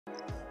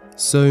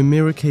So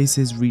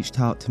Miracase reached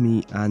out to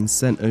me and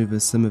sent over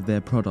some of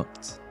their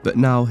products. But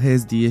now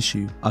here's the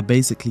issue, I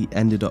basically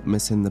ended up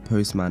missing the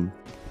postman.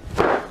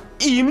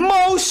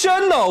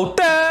 Emotional,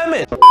 damn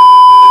it!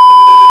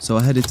 So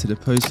I headed to the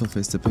post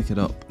office to pick it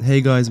up.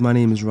 Hey guys, my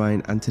name is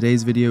Ryan and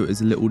today's video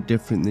is a little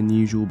different than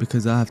usual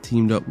because I have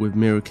teamed up with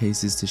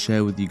Miracase to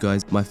share with you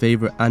guys my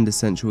favorite and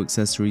essential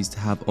accessories to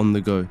have on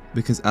the go.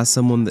 Because as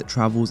someone that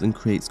travels and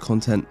creates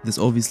content, this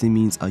obviously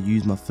means I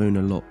use my phone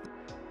a lot.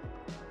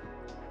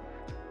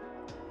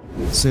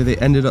 So they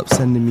ended up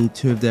sending me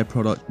two of their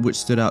products which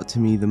stood out to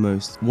me the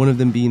most, one of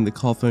them being the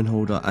car phone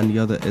holder and the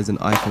other is an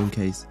iPhone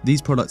case.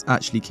 These products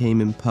actually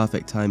came in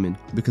perfect timing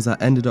because I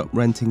ended up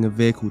renting a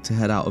vehicle to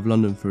head out of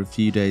London for a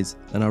few days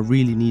and I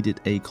really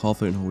needed a car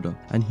phone holder,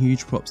 and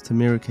huge props to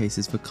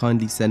Miracase for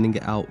kindly sending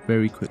it out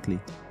very quickly.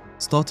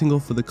 Starting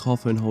off with the car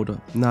phone holder.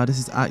 Now this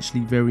is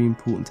actually very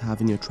important to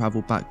have in your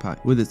travel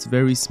backpack with its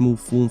very small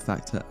form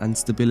factor and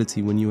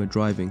stability when you are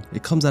driving.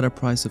 It comes at a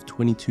price of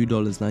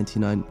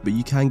 $22.99, but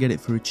you can get it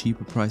for a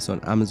cheaper price on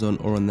Amazon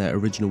or on their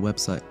original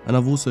website. And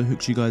I've also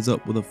hooked you guys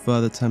up with a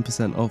further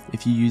 10% off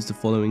if you use the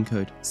following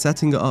code.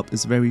 Setting it up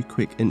is very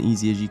quick and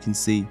easy as you can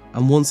see,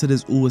 and once it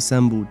is all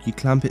assembled, you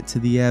clamp it to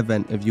the air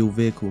vent of your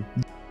vehicle.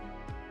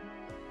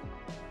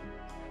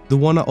 The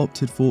one I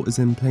opted for is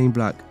in plain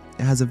black.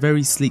 It has a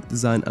very sleek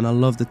design and I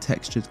love the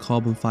textured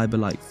carbon fiber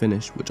like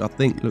finish, which I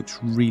think looks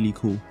really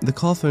cool. The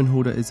car phone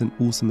holder is an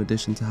awesome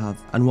addition to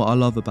have, and what I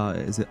love about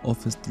it is it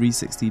offers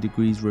 360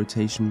 degrees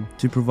rotation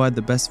to provide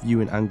the best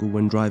viewing angle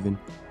when driving.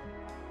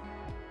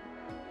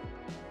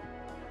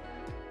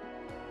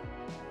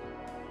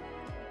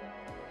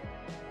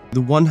 The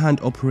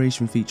one-hand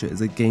operation feature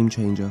is a game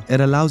changer. It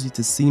allows you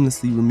to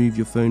seamlessly remove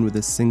your phone with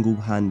a single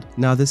hand.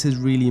 Now this is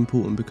really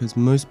important because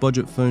most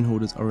budget phone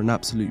holders are an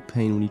absolute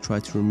pain when you try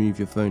to remove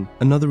your phone.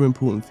 Another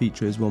important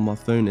feature is when my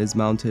phone is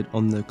mounted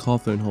on the car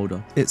phone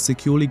holder. It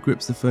securely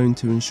grips the phone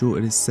to ensure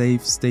it is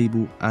safe,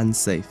 stable and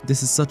safe.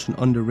 This is such an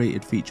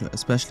underrated feature,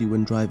 especially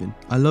when driving.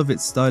 I love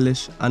its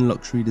stylish and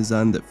luxury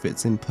design that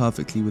fits in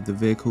perfectly with the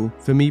vehicle.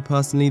 For me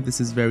personally,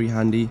 this is very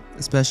handy,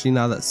 especially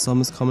now that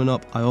summer's coming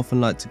up. I often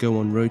like to go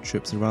on road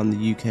trips around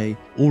the UK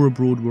or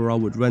abroad where I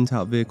would rent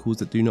out vehicles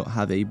that do not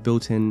have a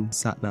built-in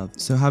sat-nav.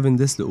 So having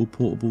this little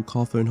portable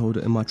car phone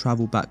holder in my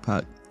travel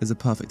backpack is a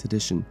perfect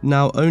addition.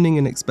 Now owning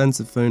an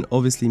expensive phone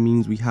obviously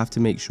means we have to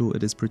make sure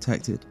it is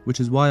protected, which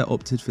is why I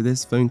opted for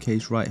this phone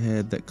case right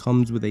here that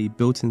comes with a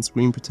built-in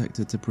screen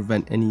protector to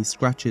prevent any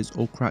scratches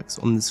or cracks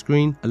on the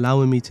screen,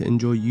 allowing me to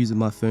enjoy using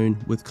my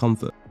phone with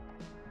comfort.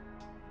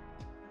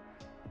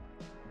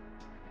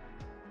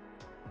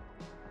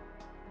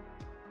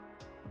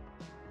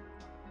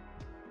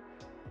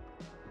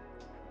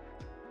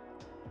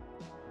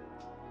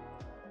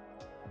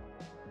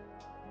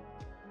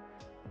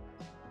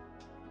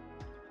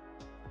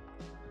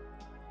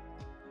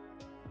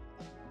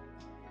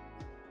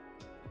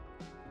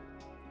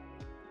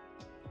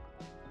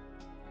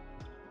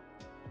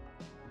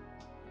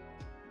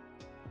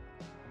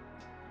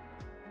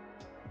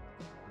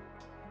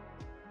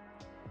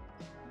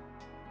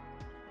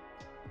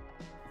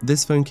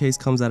 This phone case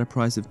comes at a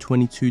price of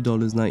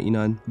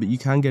 $22.99, but you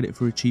can get it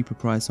for a cheaper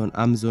price on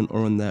Amazon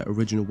or on their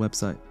original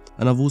website.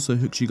 And I've also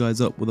hooked you guys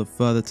up with a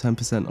further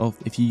 10% off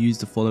if you use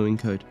the following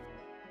code.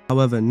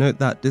 However, note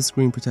that this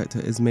screen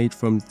protector is made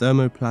from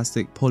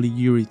thermoplastic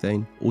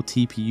polyurethane, or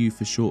TPU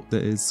for short,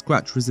 that is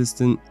scratch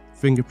resistant,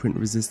 fingerprint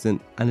resistant,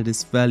 and it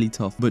is fairly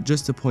tough. But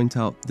just to point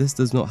out, this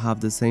does not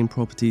have the same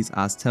properties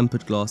as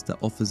tempered glass that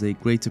offers a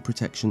greater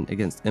protection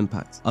against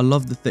impact. I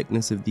love the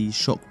thickness of these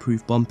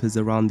shock-proof bumpers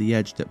around the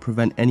edge that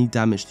prevent any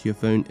damage to your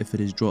phone if it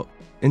is dropped.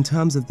 In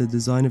terms of the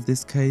design of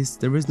this case,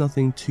 there is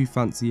nothing too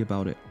fancy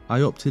about it.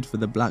 I opted for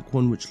the black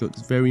one, which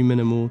looks very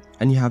minimal,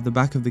 and you have the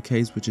back of the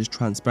case which is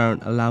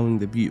transparent, allowing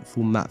the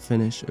beautiful matte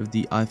finish of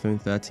the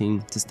iPhone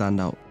 13 to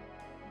stand out.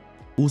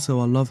 Also,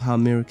 I love how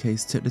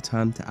Miracase took the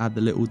time to add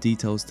the little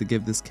details to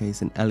give this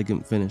case an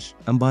elegant finish.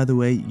 And by the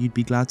way, you'd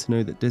be glad to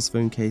know that this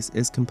phone case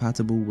is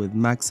compatible with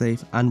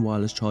MagSafe and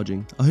wireless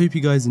charging. I hope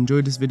you guys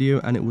enjoyed this video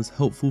and it was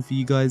helpful for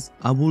you guys.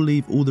 I will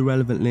leave all the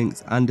relevant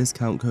links and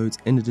discount codes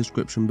in the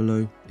description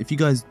below. If you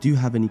guys do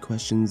have any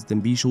questions,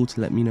 then be sure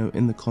to let me know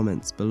in the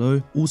comments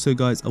below. Also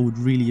guys, I would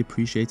really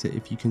appreciate it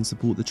if you can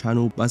support the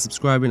channel by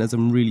subscribing, as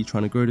I'm really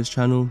trying to grow this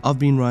channel. I've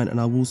been Ryan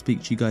and I will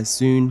speak to you guys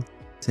soon.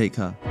 Take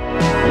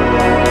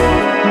care.